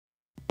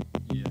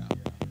Good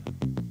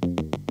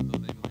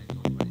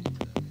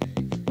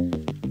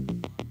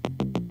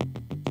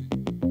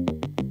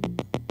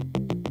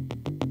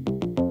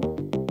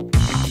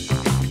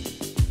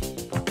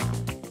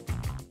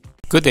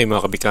day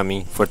mga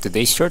kabikami. For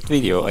today's short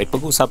video ay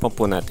pag-uusapan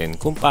po natin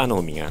kung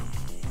paano huminga.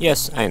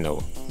 Yes, I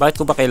know.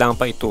 Bakit ko ba kailangan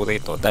pa ituro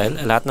ito dahil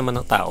lahat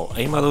naman ng tao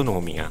ay marunong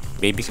huminga.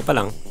 Baby ka pa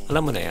lang,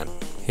 alam mo na yan.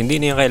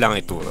 Hindi na yan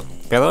kailangan ituro.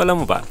 Pero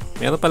alam mo ba,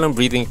 meron palang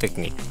breathing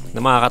technique na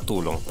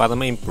makakatulong para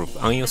ma-improve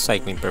ang iyong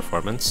cycling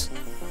performance.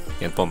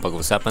 Yan po ang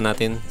pag-uusapan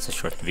natin sa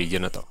short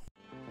video na to.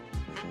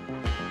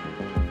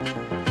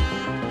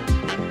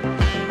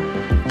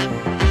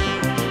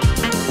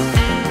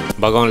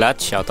 Bagong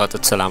lahat, shoutout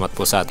at salamat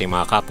po sa ating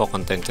mga kapwa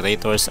content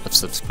creators at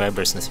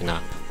subscribers na sina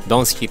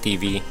Donski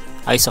TV,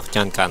 Isaac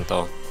Jan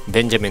Canto,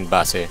 Benjamin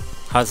Base,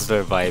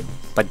 Hustler Vibe,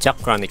 Padjak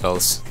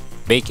Chronicles,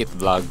 Bake It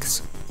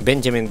Vlogs,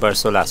 Benjamin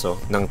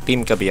Barsolaso ng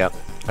Team Kabiyak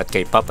at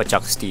kay Papa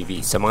Chucks TV.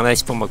 Sa mga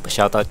nais pong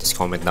magpa-shoutout, just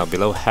comment down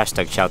below,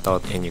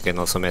 #shoutout, and you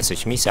can also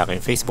message me sa aking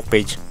Facebook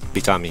page,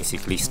 Becoming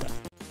Siklista.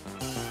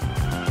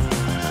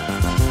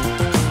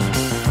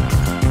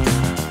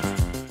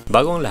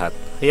 Bagong lahat,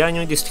 hayaan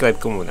nyo i-describe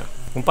ko muna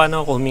kung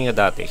paano ako huminga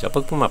dati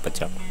kapag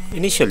pumapadyak.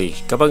 Initially,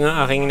 kapag ang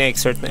aking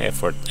na-exert na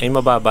effort ay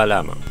mababa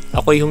lamang,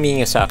 ako'y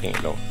huminga sa aking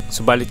ilong.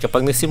 Subalit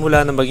kapag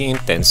nagsimula na maging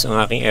intense ang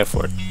aking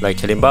effort, like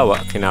halimbawa,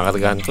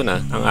 kinakargahan ko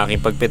na ang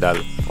aking pagpedal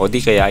o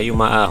di kaya ay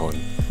umaahon,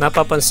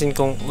 napapansin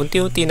kong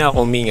unti-unti na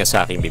ako huminga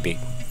sa aking bibig.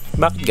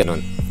 Bakit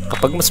ganon?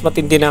 Kapag mas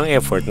matindi na ang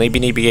effort na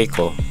ibinibigay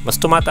ko, mas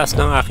tumataas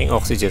na ang aking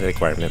oxygen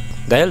requirement.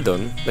 Dahil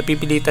doon,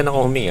 napipilitan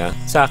ako huminga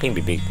sa aking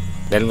bibig.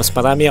 Dahil mas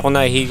marami ako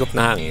nahihigop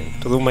na hangin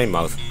through my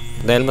mouth,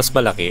 dahil mas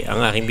malaki ang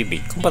aking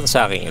bibig kumpara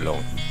sa aking ilong.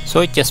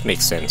 So it just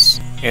makes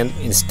sense and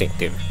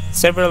instinctive.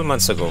 Several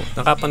months ago,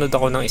 nakapanood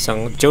ako ng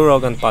isang Joe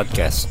Rogan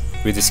podcast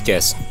with his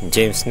guest,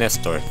 James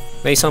Nestor,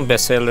 na isang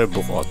bestseller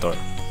book author.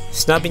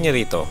 Sinabi niya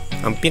rito,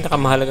 ang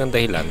pinakamahalagang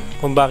dahilan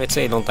kung bakit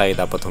sa ilong tayo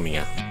dapat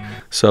huminga.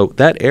 So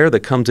that air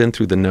that comes in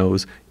through the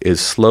nose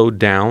is slowed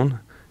down,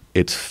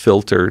 it's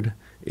filtered,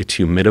 it's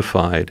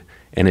humidified,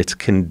 and it's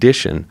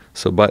conditioned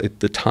so by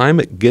the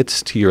time it gets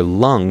to your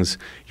lungs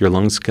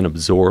can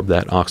absorb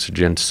that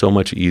oxygen so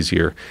much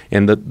easier.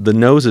 And the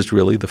nose is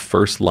really the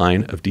first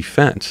line of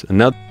defense.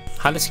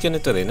 Halos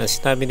ganito rin ang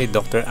sinabi ni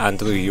Dr.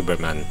 Andrew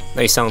Huberman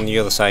na isang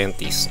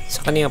neuroscientist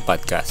sa kaniyang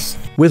podcast.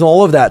 With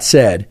all of that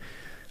said,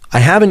 I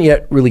haven't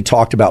yet really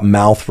talked about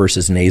mouth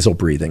versus nasal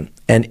breathing.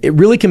 And it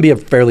really can be a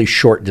fairly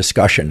short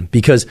discussion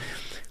because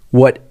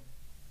what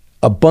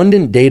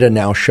abundant data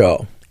now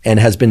show and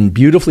has been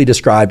beautifully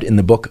described in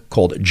the book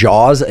called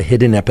Jaws, A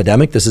Hidden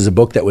Epidemic. This is a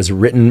book that was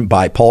written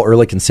by Paul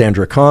Ehrlich and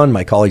Sandra Kahn,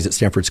 my colleagues at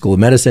Stanford School of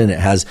Medicine. It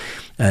has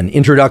an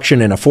introduction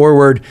and a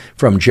foreword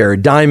from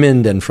Jared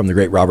Diamond and from the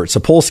great Robert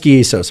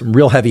Sapolsky, so some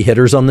real heavy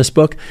hitters on this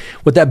book.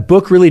 What that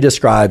book really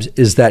describes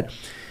is that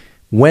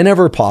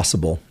whenever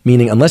possible,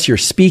 meaning unless you're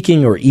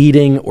speaking or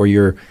eating or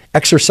you're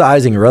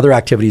exercising or other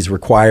activities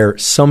require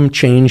some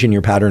change in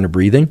your pattern of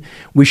breathing,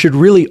 we should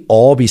really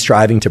all be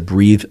striving to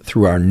breathe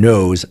through our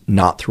nose,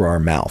 not through our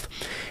mouth.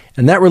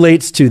 And that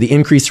relates to the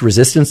increased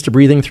resistance to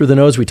breathing through the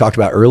nose we talked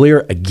about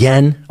earlier.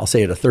 Again, I'll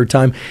say it a third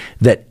time,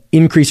 that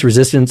increased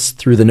resistance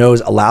through the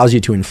nose allows you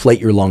to inflate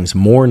your lungs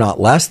more,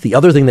 not less. The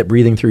other thing that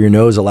breathing through your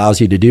nose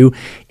allows you to do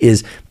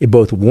is it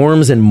both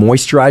warms and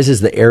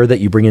moisturizes the air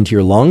that you bring into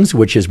your lungs,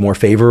 which is more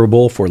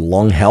favorable for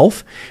lung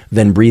health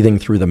than breathing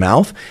through the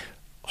mouth.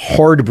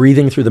 Hard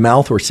breathing through the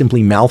mouth or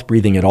simply mouth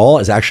breathing at all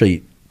is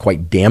actually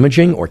quite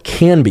damaging, or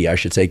can be, I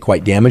should say,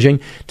 quite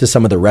damaging to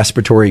some of the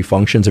respiratory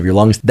functions of your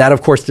lungs. That,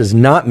 of course, does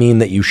not mean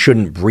that you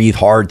shouldn't breathe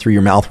hard through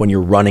your mouth when you're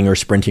running or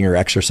sprinting or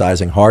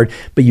exercising hard,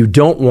 but you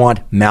don't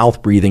want mouth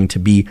breathing to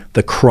be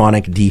the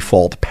chronic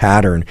default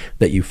pattern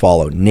that you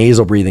follow.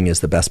 Nasal breathing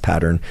is the best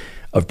pattern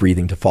of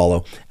breathing to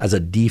follow as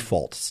a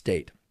default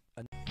state.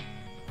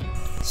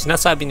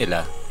 Sinasabi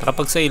nila na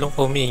kapag sa ilong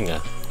ko humihinga,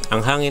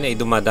 ang hangin ay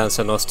dumadaan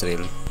sa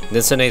nostril, then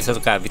sa nasal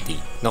cavity,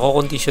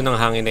 nakokondisyon ng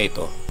hangin na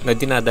ito na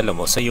dinadala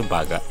mo sa iyong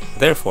baga.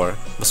 Therefore,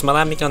 mas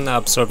marami kang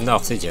na-absorb na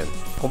oxygen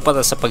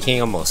kumpara sa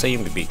paghinga mo sa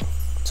iyong bibig.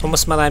 So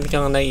mas marami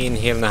kang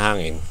nai-inhale na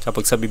hangin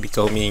kapag sa bibig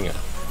ka humihinga.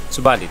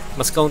 Subalit,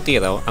 mas kaunti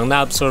raw ang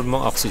na-absorb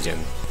mong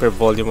oxygen per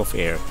volume of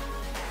air.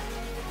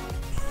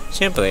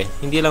 Siyempre,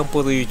 hindi lang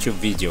puro YouTube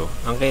video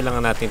ang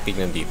kailangan natin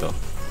tignan dito.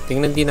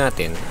 Tingnan din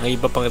natin ang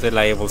iba pang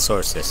reliable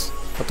sources,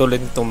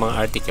 katulad nitong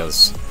mga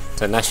articles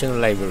sa National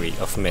Library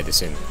of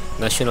Medicine,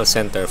 National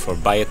Center for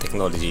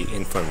Biotechnology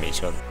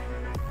Information.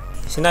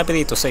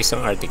 Sinabi dito sa isang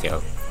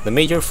article, the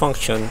major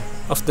function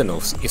of the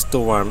nose is to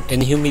warm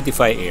and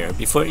humidify air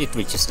before it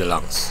reaches the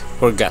lungs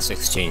for gas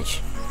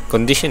exchange.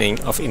 Conditioning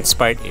of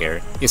inspired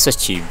air is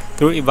achieved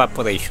through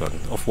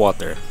evaporation of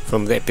water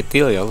from the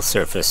epithelial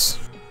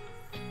surface.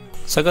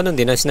 Sa ganun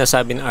din ang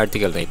sinasabi ng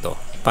article na ito.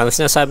 Parang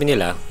sinasabi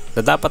nila na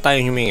dapat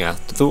tayong huminga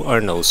through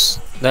our nose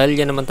dahil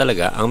yan naman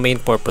talaga ang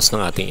main purpose ng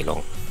ating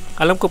ilong.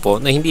 Alam ko po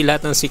na hindi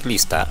lahat ng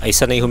siklista ay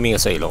sanay huminga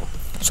sa ilong.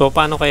 So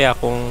paano kaya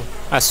kung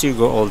as you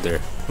go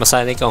older,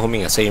 masanay kang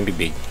huminga sa iyong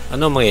bibig?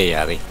 Ano ang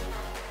mangyayari?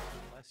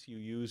 Unless you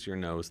use use your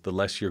nose, the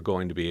less you're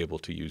going to be able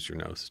to use your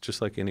nose,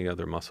 just like any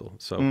other muscle.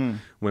 So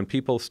when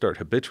people start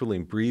habitually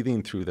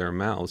breathing through their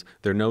mouths,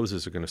 their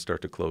noses are going to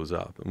start to close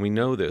up. And we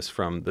know this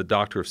from the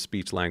doctor of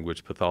speech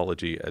language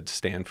pathology at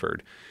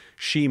Stanford.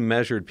 She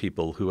measured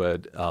people who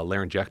had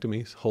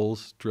laryngectomies,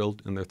 holes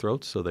drilled in their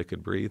throats so they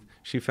could breathe.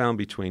 She found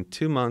between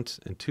 2 months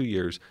and 2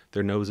 years,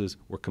 their noses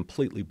were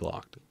completely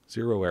blocked,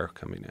 zero air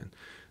coming in.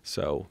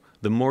 So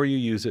the more you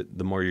use it,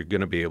 the more you're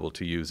going to be able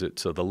to use it.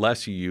 So the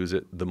less you use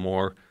it, the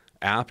more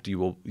apt you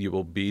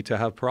will be to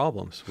have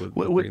problems with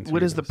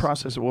what is the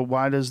process? Well,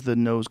 why does the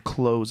nose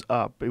close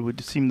up? It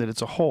would seem that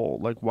it's a hole.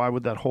 Like, why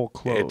would that hole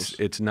close?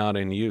 It's not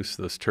in use.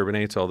 Those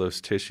turbinates, all those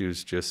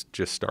tissues just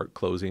start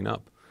closing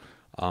up.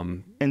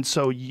 And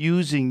so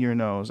using your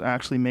nose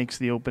actually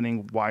makes the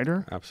opening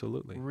wider?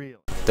 Absolutely.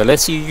 Really? The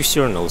less you use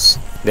your nose,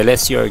 the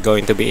less you are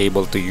going to be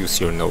able to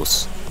use your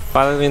nose.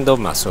 Para rin daw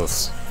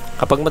muscles.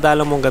 Kapag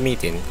madalang mong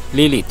gamitin,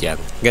 lilit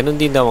yan. Ganon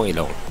din daw ang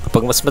ilong.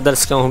 Kapag mas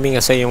madalas kang huminga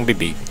sa iyong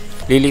bibig,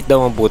 lilit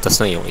daw ang butas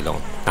ng iyong ilong.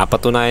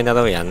 Napatunayan na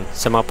raw yan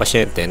sa mga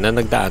pasyente na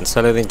nagdaan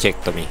sa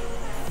laryngectomy.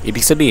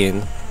 Ibig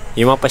sabihin,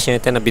 yung mga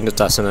pasyente na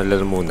binutasan ng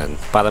lalamunan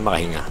para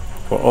makahinga.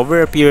 For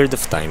over a period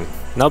of time,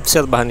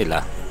 naobserbahan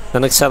nila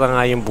na nagsara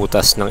nga yung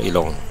butas ng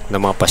ilong ng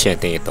mga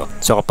pasyente ito.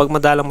 So kapag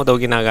madalang mo daw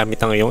ginagamit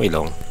ang iyong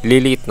ilong,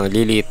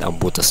 liliit ang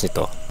butas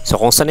nito. So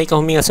kung sanay ka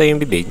huminga sa iyong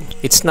bibig,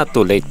 it's not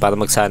too late para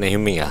magsanay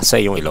huminga sa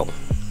iyong ilong.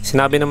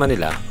 Sinabi naman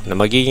nila na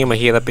magiging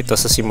mahirap ito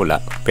sa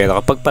simula, pero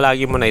kapag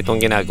palagi mo na itong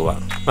ginagawa,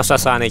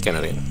 masasanay ka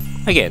na rin.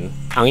 Again,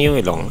 ang iyong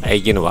ilong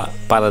ay ginawa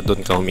para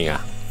doon ka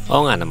huminga.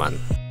 Oo nga naman.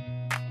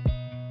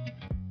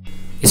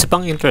 Isa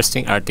pang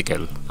interesting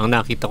article ang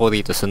nakita ko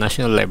rito sa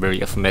National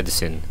Library of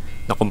Medicine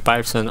na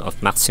comparison of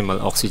maximal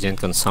oxygen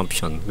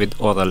consumption with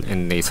oral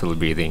and nasal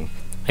breathing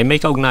ay may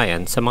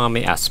kaugnayan sa mga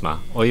may asthma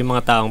o yung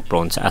mga taong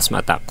prone sa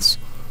asthma attacks.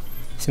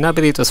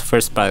 Sinabi dito sa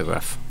first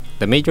paragraph,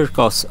 the major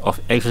cause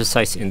of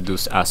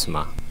exercise-induced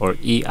asthma or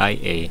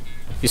EIA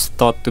is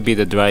thought to be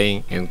the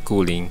drying and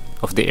cooling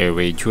of the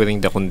airway during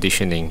the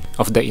conditioning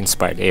of the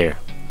inspired air.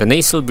 The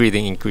nasal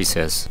breathing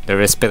increases the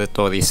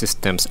respiratory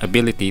system's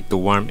ability to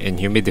warm and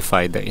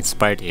humidify the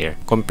inspired air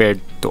compared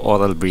to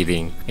oral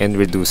breathing and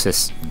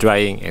reduces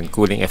drying and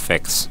cooling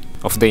effects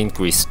of the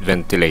increased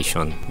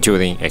ventilation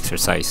during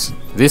exercise.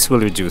 This will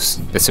reduce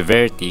the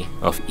severity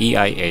of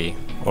EIA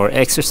or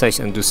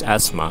exercise-induced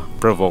asthma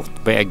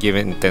provoked by a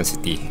given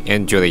intensity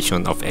and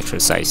duration of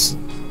exercise.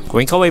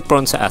 Kung ikaw ay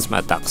prone sa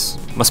asthma attacks,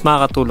 mas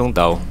makakatulong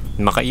daw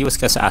na makaiwas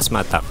ka sa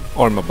asthma attack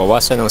or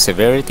mabawasan ang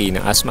severity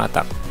ng asthma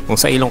attack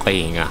kung sa ilong ka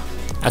hihinga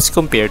as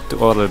compared to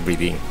oral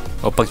breathing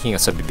o paghinga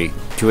sa bibig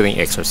during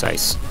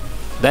exercise.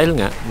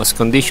 Dahil nga, mas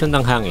conditioned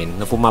ang hangin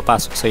na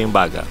pumapasok sa iyong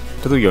baga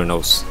through your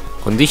nose.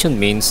 Conditioned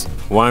means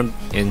warm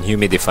and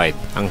humidified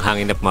ang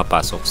hangin na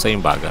pumapasok sa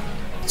iyong baga.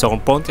 So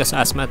kung prone ka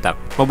sa asthma attack,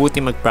 mabuti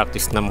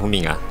mag-practice na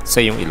huminga sa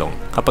iyong ilong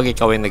kapag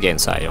ikaw ay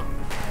nag-ensayo.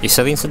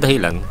 Isa rin sa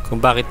dahilan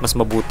kung bakit mas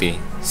mabuti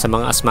sa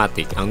mga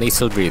asthmatic ang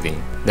nasal breathing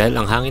dahil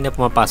ang hangin na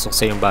pumapasok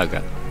sa iyong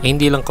baga ay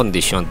hindi lang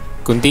conditioned,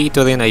 kundi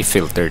ito rin ay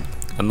filtered.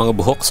 Ang mga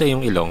buhok sa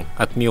iyong ilong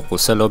at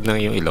mucus sa loob ng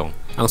iyong ilong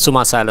ang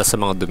sumasala sa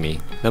mga dumi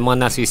ng mga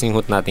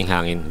nasisinghot nating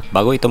hangin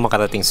bago ito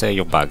makarating sa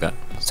iyong baga.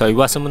 So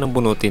iwasan mo nang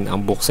bunutin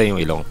ang buhok sa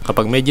iyong ilong.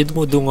 Kapag medyo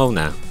dumudungaw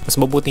na, mas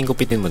mabuting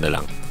kupitin mo na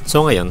lang.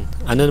 So ngayon,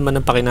 ano naman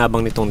ang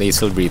pakinabang nitong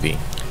nasal breathing?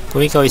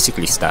 Kung ikaw ay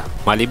siklista,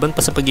 maliban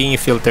pa sa pagiging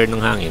filter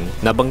ng hangin,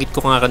 nabanggit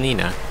ko nga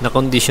kanina na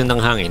condition ng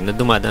hangin na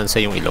dumadaan sa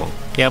iyong ilong,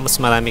 kaya mas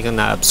marami kang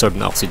na-absorb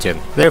na oxygen.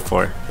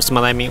 Therefore, mas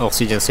maraming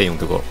oxygen sa iyong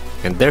dugo.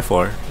 And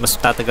therefore, mas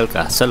tatagal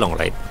ka sa long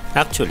ride.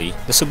 Actually,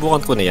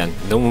 nasubukan ko na yan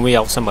nung umuwi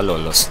ako sa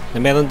Malolos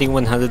na meron ding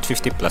 150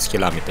 plus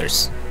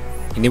kilometers.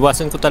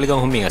 Iniwasan ko talagang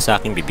huminga sa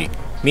aking bibig.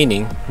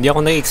 Meaning, hindi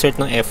ako nag-exert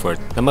ng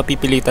effort na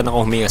mapipilitan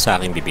ako huminga sa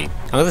aking bibig.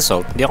 Ang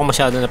result, hindi ako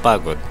masyado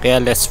napagod,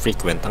 kaya less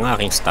frequent ang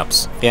aking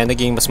stops. Kaya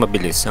naging mas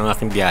mabilis ang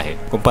aking biyahe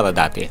kumpara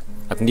dati.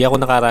 At hindi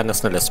ako nakaranas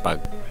ng lespag.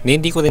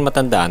 Hindi ko rin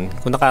matandaan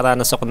kung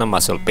nakaranas ako ng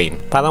muscle pain.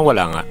 Parang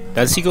wala nga.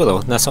 Dahil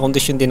siguro, nasa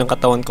kondisyon din ng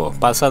katawan ko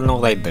para sa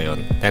long ride na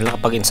yon dahil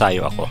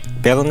nakapag-ensayo ako.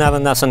 Pero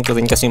naranasan ko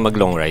rin kasing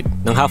mag-long ride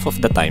ng half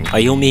of the time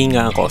ay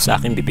humihinga ako sa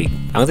aking bibig.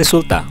 Ang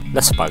resulta,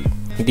 laspag.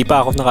 Hindi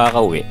pa ako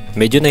nakakauwi.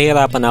 Medyo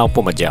nahihirapan na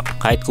ako pumadyak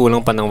kahit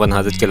kulang pa ng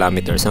 100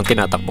 kilometers ang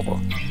tinatakbo ko.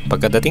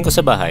 Pagkadating ko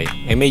sa bahay,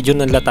 ay medyo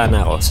nanlata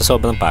na ako sa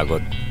sobrang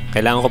pagod.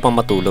 Kailangan ko pang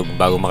matulog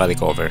bago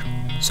makarecover.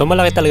 So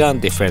malaki talaga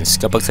ang difference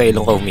kapag sa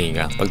ilong ka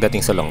humihinga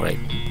pagdating sa long ride.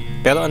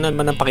 Pero ano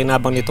naman ang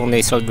pakinabang nitong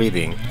nasal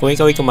breathing kung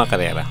ikaw ay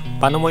kumakarera?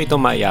 Paano mo ito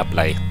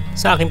ma-i-apply?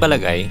 Sa aking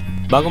palagay,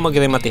 bago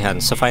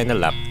magrematihan sa final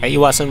lap, ay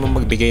iwasan mo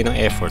magbigay ng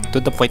effort to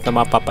the point na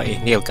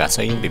mapapa-inhale ka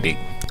sa iyong bibig.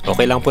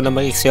 Okay lang po na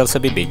mag-exhale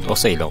sa bibig o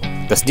sa ilong.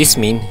 Does this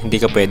mean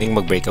hindi ka pwedeng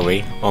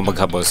mag-breakaway o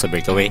maghabol sa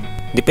breakaway?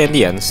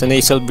 Depende yan sa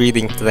nasal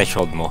breathing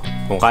threshold mo.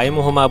 Kung kaya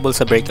mo humabol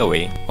sa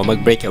breakaway o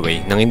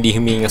mag-breakaway nang hindi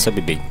huminga sa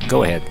bibig,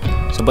 go ahead.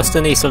 So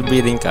basta nasal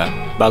breathing ka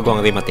bago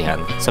ang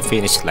rematihan sa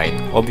finish line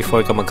o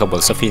before ka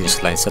maghabol sa finish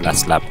line sa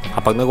last lap.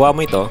 Kapag nagawa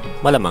mo ito,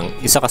 malamang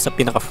isa ka sa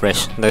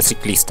pinaka-fresh na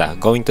siklista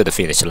going to the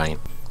finish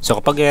line. So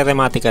kapag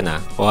remate ka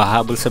na o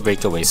hahabol sa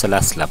breakaway sa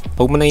last lap,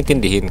 huwag mo na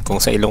intindihin kung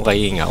sa ilong ka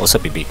hihinga o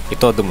sa bibig.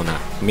 Itodo mo na.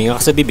 Huminga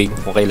ka sa bibig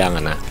kung kailangan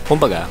na.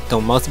 Kumbaga,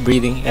 itong mouth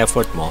breathing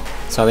effort mo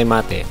sa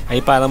remate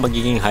ay parang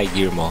magiging high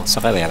gear mo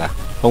sa karera.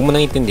 Huwag mo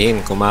na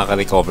intindihin kung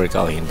makaka-recover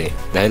ka o hindi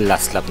dahil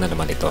last lap na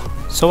naman ito.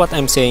 So what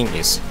I'm saying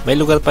is, may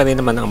lugar pa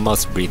rin naman ang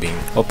mouth breathing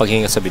o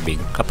paghinga sa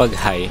bibig kapag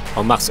high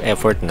o max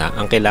effort na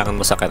ang kailangan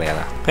mo sa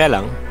karera. Kaya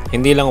lang,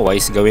 hindi lang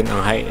wise gawin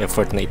ang high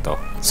effort na ito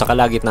sa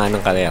kalagitnaan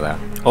ng karera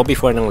o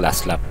before ng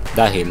last lap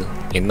dahil,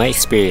 in my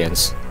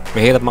experience,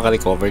 mahirap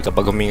makarecover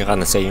kapag huminga ka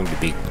na sa iyong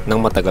bibig ng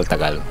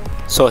matagal-tagal.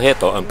 So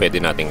heto ang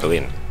pwede natin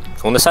gawin.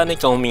 Kung nasanay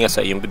kang huminga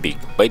sa iyong bibig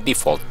by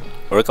default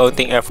or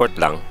counting effort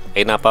lang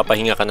ay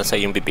napapahinga ka na sa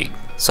iyong bibig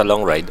sa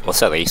long ride o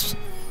sa race,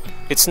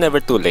 it's never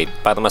too late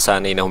para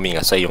masanay na huminga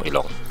sa iyong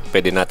ilong.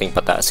 Pwede nating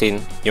pataasin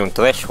yung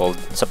threshold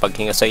sa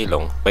paghinga sa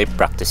ilong by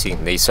practicing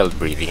nasal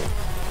breathing.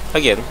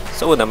 Again,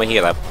 sa una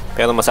mahirap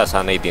pero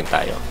masasanay din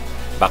tayo.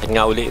 Bakit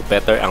nga uli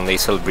better ang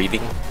nasal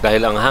breathing?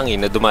 Dahil ang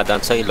hangin na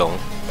dumadaan sa ilong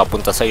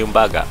papunta sa iyong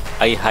baga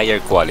ay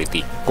higher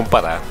quality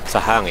kumpara sa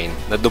hangin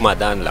na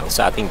dumadaan lang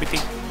sa ating bibig.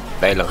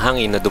 Dahil ang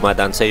hangin na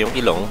dumadaan sa iyong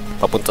ilong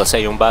papunta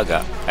sa iyong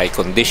baga ay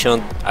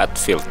conditioned at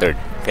filtered.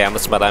 Kaya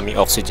mas maraming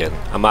oxygen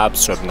ang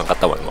ma-absorb ng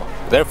katawan mo.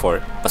 Therefore,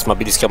 mas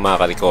mabilis ka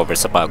makaka-recover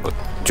sa pagod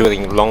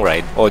during long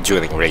ride o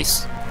during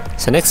race.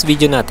 Sa next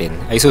video natin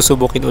ay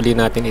susubukin uli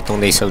natin itong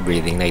nasal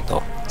breathing na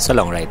ito sa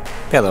long ride.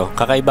 Pero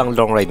kakaibang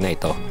long ride na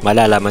ito,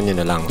 malalaman nyo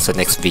na lang sa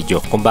next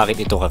video kung bakit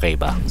ito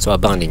kakaiba. So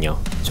abangan ninyo.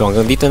 So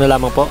hanggang dito na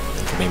lamang po.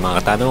 Kung may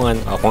mga katanungan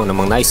o kung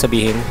anumang nais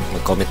sabihin,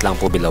 mag-comment lang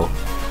po below.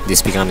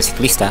 This becomes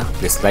Siklista.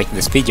 Please like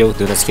this video,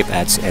 do not skip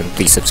ads, and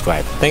please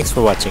subscribe. Thanks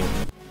for watching.